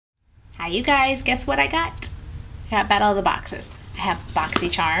Hi, you guys, guess what I got? I got Battle of the Boxes. I have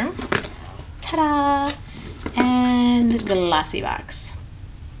Boxycharm, ta-da, and Glossybox.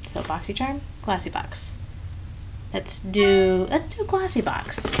 So Boxycharm, Glossybox. Let's do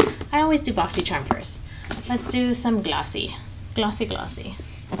Glossybox. I always do Boxycharm first. Let's do some glossy.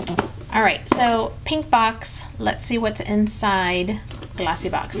 All right, so pink box. Let's see what's inside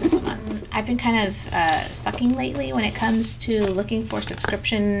Glossybox this month. I've been kind of sucking lately when it comes to looking for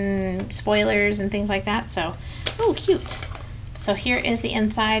subscription spoilers and things like that. So, oh, cute. So here is the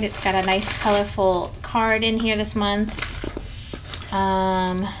inside. It's got a nice colorful card in here this month. Okay,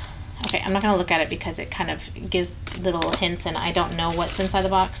 I'm not gonna look at it because it kind of gives little hints and I don't know what's inside the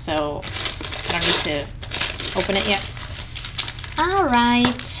box, so I don't need to open it yet. All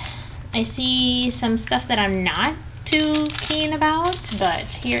right, I see some stuff that I'm not too keen about, but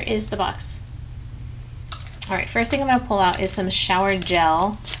here is the box. All right, first thing I'm gonna pull out is some shower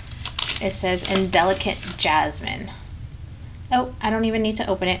gel. It says Indelicate Jasmine. Oh, I don't even need to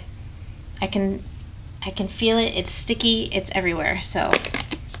open it. I can feel it. It's sticky. It's everywhere. So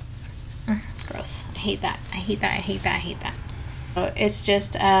gross. I hate that. I hate that. I hate that. I hate that. So it's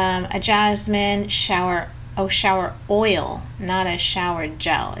just a jasmine shower oil, not a shower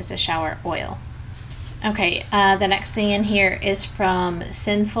gel. It's a shower oil. Okay, the next thing in here is from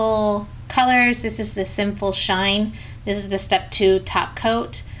Sinful Colors. This is the Sinful Shine. This is the step 2 top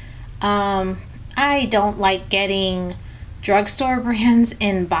coat. I don't like getting drugstore brands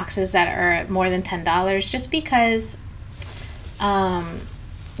in boxes that are more than $10 just because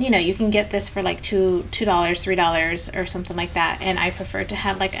you know, you can get this for like $2, $3 or something like that, and I prefer to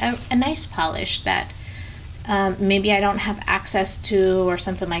have like a nice polish that maybe I don't have access to or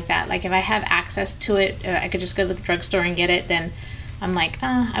something like that. Like if I have access to it, I could just go to the drugstore and get it, then I'm like,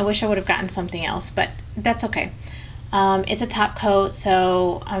 I wish I would have gotten something else, but that's okay. It's a top coat,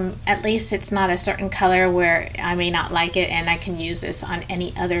 so at least it's not a certain color where I may not like it, and I can use this on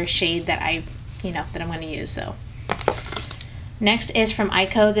any other shade that I'm going to use. So next is from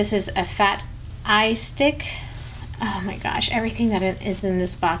Ico. This is a fat eye stick. Oh my gosh, everything that is in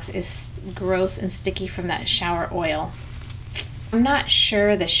this box is gross and sticky from that shower oil. I'm not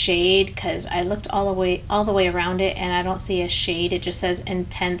sure the shade because I looked all the way around it and I don't see a shade. It just says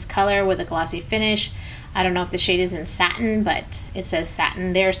intense color with a glossy finish. I don't know if the shade is in satin, but it says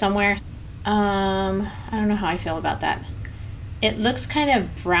satin there somewhere. I don't know how I feel about that. It looks kind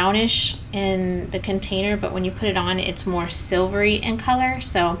of brownish in the container, but when you put it on, it's more silvery in color,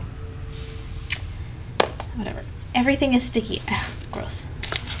 so whatever. Everything is sticky. Ugh, gross.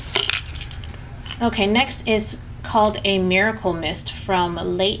 Okay, next is called a Miracle Mist from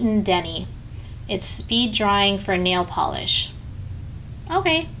Leighton Denny. It's speed drying for nail polish.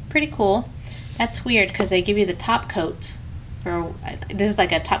 Okay, pretty cool. That's weird because they give you the top coat for, this is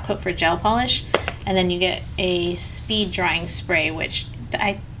like a top coat for gel polish, and then you get a speed drying spray, which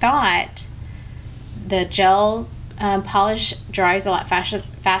I thought the gel polish dries a lot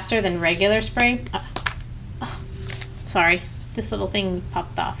faster than regular spray. Sorry, this little thing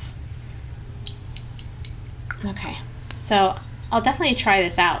popped off. Okay, so I'll definitely try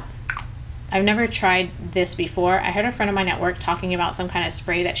this out. I've never tried this before. I heard a friend of mine at work talking about some kind of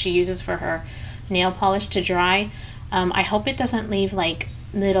spray that she uses for her nail polish to dry. I hope it doesn't leave like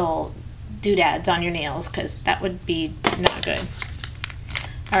little doodads on your nails because that would be not good.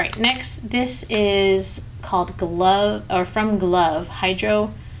 All right, next, this is called Glove, or from Glove,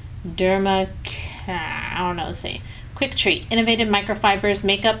 Hydroderma, I don't know, say, Quick Treat, Innovative Microfibers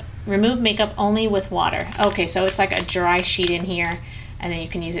Makeup, remove makeup only with water. Okay, so it's like a dry sheet in here, and then you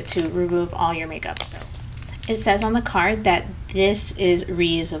can use it to remove all your makeup. So it says on the card that this is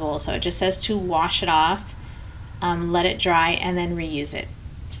reusable, so it just says to wash it off, let it dry, and then reuse it.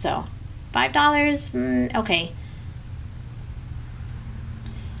 So $5, okay.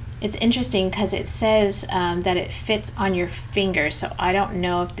 It's interesting because it says that it fits on your fingers, so I don't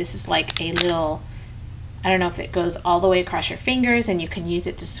know if this is like a little, I don't know if it goes all the way across your fingers and you can use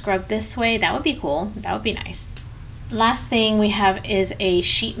it to scrub this way. That would be cool. That would be nice. Last thing we have is a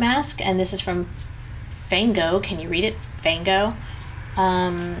sheet mask, and this is from Fango. Can you read it? Fango.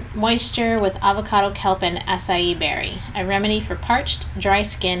 Moisture with avocado, kelp, and acai berry. A remedy for parched, dry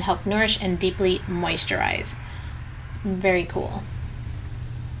skin, help nourish and deeply moisturize. Very cool.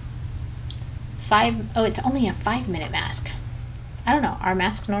 Oh, it's only a 5-minute mask. I don't know, are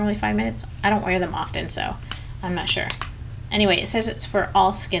masks normally 5 minutes? I don't wear them often, so I'm not sure. Anyway, it says it's for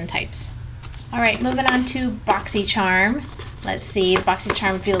all skin types. All right, moving on to Boxycharm. Let's see,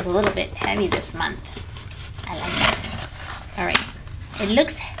 Boxycharm feels a little bit heavy this month. I like it. All right, it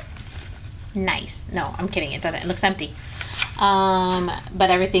looks nice. No, I'm kidding, it doesn't. It looks empty. But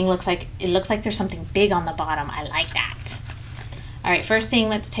everything looks like there's something big on the bottom. I like that. All right, first thing,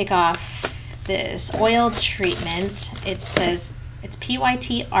 let's take off this oil treatment. It says it's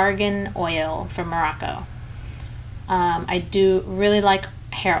PYT argan oil from Morocco. I do really like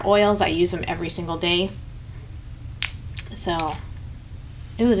hair oils. I use them every single day. So,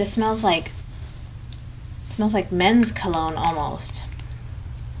 ooh, this smells like men's cologne almost.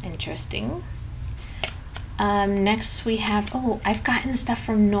 Interesting. Next we have, oh, I've gotten stuff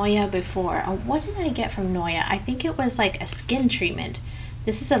from Noya before. What did I get from Noya? I think it was like a skin treatment.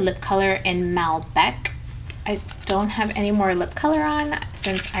 This is a lip color in Malbec. I don't have any more lip color on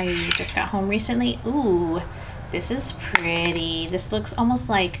since I just got home recently. Ooh, this is pretty. This looks almost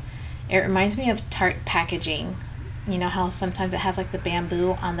like, it reminds me of Tarte packaging. You know how sometimes it has like the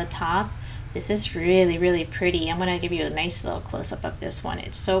bamboo on the top? This is really, really pretty. I'm gonna give you a nice little close-up of this one.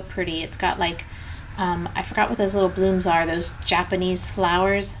 It's so pretty. It's got like, I forgot what those little blooms are, those Japanese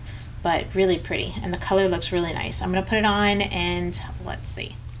flowers, but really pretty. And the color looks really nice. I'm gonna put it on and let's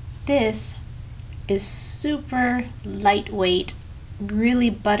see. This is super lightweight,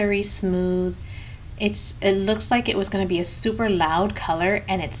 really buttery smooth. It looks like it was gonna be a super loud color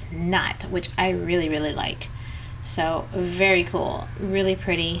and it's not, which I really, really like. So very cool, really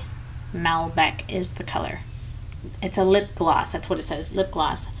pretty. Malbec is the color. It's a lip gloss, that's what it says, lip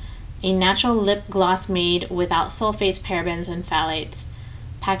gloss. A natural lip gloss made without sulfates, parabens, and phthalates.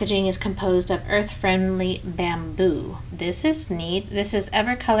 Packaging is composed of earth-friendly bamboo. This is neat. This is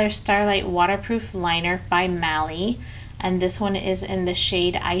Evercolor Starlight Waterproof Liner by Mally, and this one is in the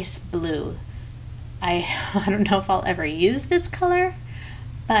shade Ice Blue. I don't know if I'll ever use this color,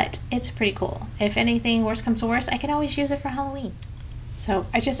 but it's pretty cool. If anything worse comes to worse, I can always use it for Halloween. So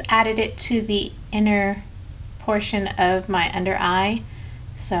I just added it to the inner portion of my under eye.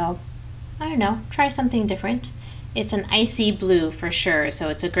 So I don't know, try something different. It's an icy blue for sure, so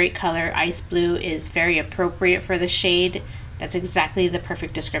it's a great color. Ice blue is very appropriate for the shade. That's exactly the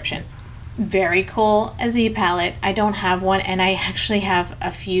perfect description. Very cool. A Z palette. I don't have one, and I actually have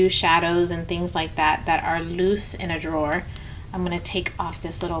a few shadows and things like that that are loose in a drawer. I'm gonna take off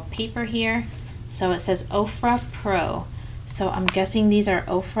this little paper here. So it says Ofra Pro. So I'm guessing these are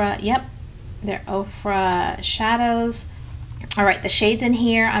Ofra, yep, they're Ofra shadows. All right, the shades in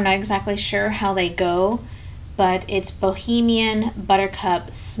here, I'm not exactly sure how they go, but it's Bohemian,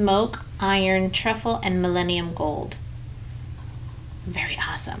 Buttercup, Smoke, Iron, Truffle, and Millennium Gold. Very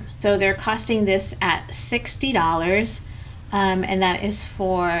awesome. So they're costing this at $60, and that is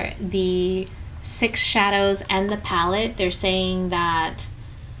for the 6 shadows and the palette. They're saying that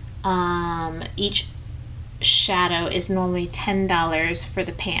each shadow is normally $10 for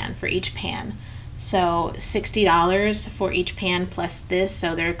the pan, for each pan. So $60 for each pan plus this,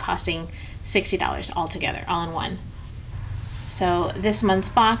 so they're costing $60 altogether, all in one. So this month's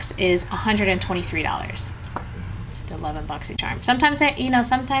box is $123. Still loving Boxycharm. Sometimes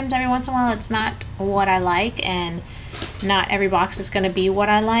sometimes every once in a while it's not what I like, and not every box is going to be what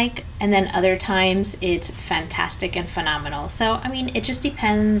I like, and then other times it's fantastic and phenomenal. So I mean, it just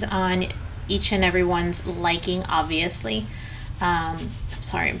depends on each and everyone's liking, obviously. I'm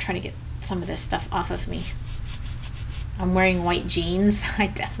sorry, I'm trying to get some of this stuff off of me. I'm wearing white jeans. I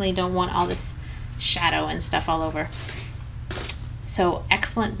definitely don't want all this shadow and stuff all over. So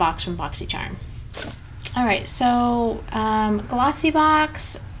excellent box from Boxycharm. All right, so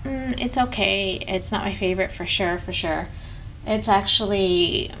Glossybox, it's okay. It's not my favorite for sure. It's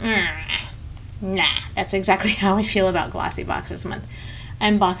actually, nah, that's exactly how I feel about Glossybox this month.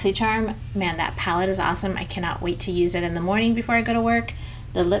 And Boxycharm, man, that palette is awesome. I cannot wait to use it in the morning before I go to work.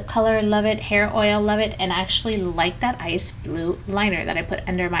 The lip color, love it. Hair oil, love it. And I actually like that ice blue liner that I put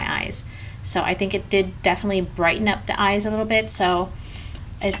under my eyes. So I think it did definitely brighten up the eyes a little bit. So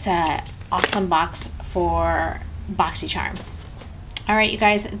it's a awesome box for Boxycharm. All right, you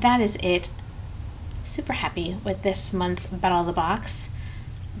guys, that is it. Super happy with this month's Battle of the Box.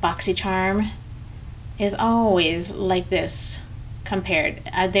 Boxycharm is always like this compared.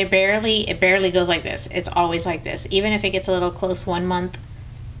 It barely goes like this. It's always like this. Even if it gets a little close one month,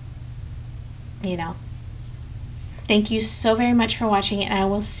 you know. Thank you so very much for watching, and I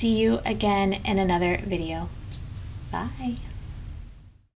will see you again in another video. Bye.